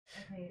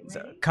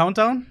So,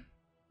 countdown.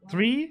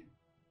 3,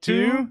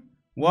 2,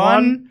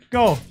 1,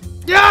 go.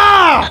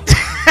 Yeah!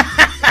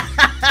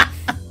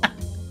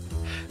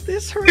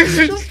 This hurts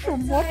just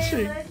from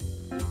watching.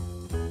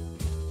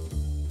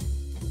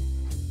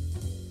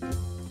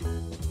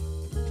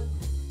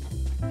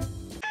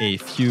 A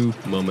few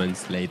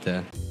moments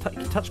later.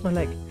 Touch my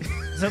leg.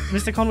 So,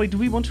 Mr. Conway, do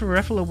we want to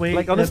raffle away?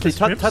 Like honestly,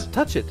 the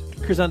touch it.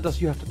 Chrysanthus,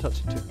 you have to touch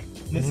it too.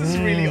 This is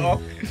really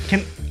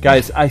awkward.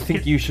 Guys, I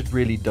think you should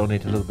really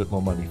donate a little bit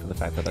more money for the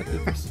fact that I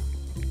did this.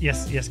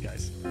 Yes,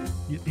 guys.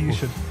 You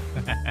should.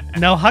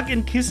 Now hug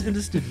and kiss in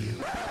the studio.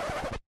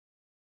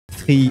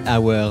 3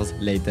 hours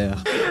later.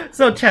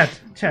 So, chat.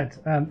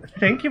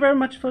 Thank you very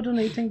much for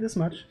donating this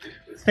much.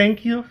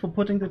 Thank you for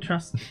putting the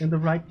trust in the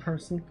right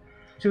person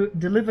to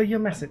deliver your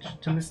message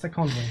to Mr.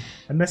 Conway.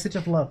 A message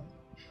of love,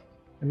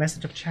 a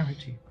message of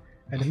charity,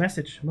 and a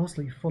message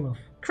mostly full of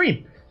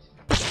cream.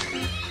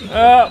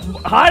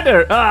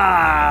 Harder!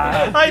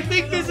 Ah! I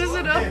think this is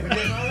enough.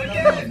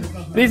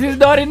 This is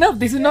not enough.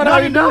 This is not how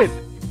you do it.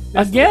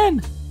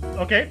 Again.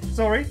 Okay,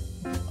 sorry.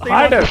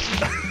 Harder.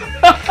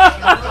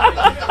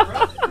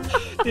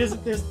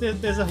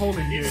 There's a hole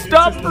in here.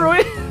 Stop,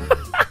 Rui.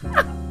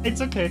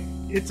 It's okay.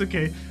 It's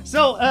okay.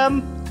 So,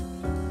 num.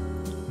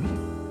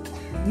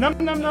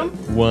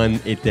 1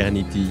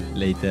 eternity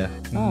later.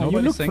 Oh, you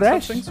look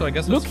fresh. So I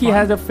guess look, he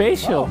has a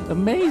facial. Wow.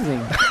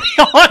 Amazing.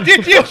 What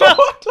did you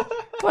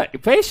What?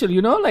 Facial,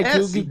 you know, like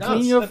yes, you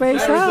clean your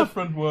face very up.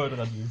 Different word,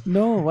 Radu.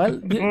 No, well,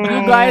 you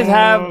guys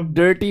have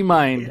dirty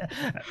mind.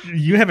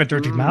 You have a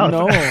dirty mouth.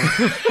 No.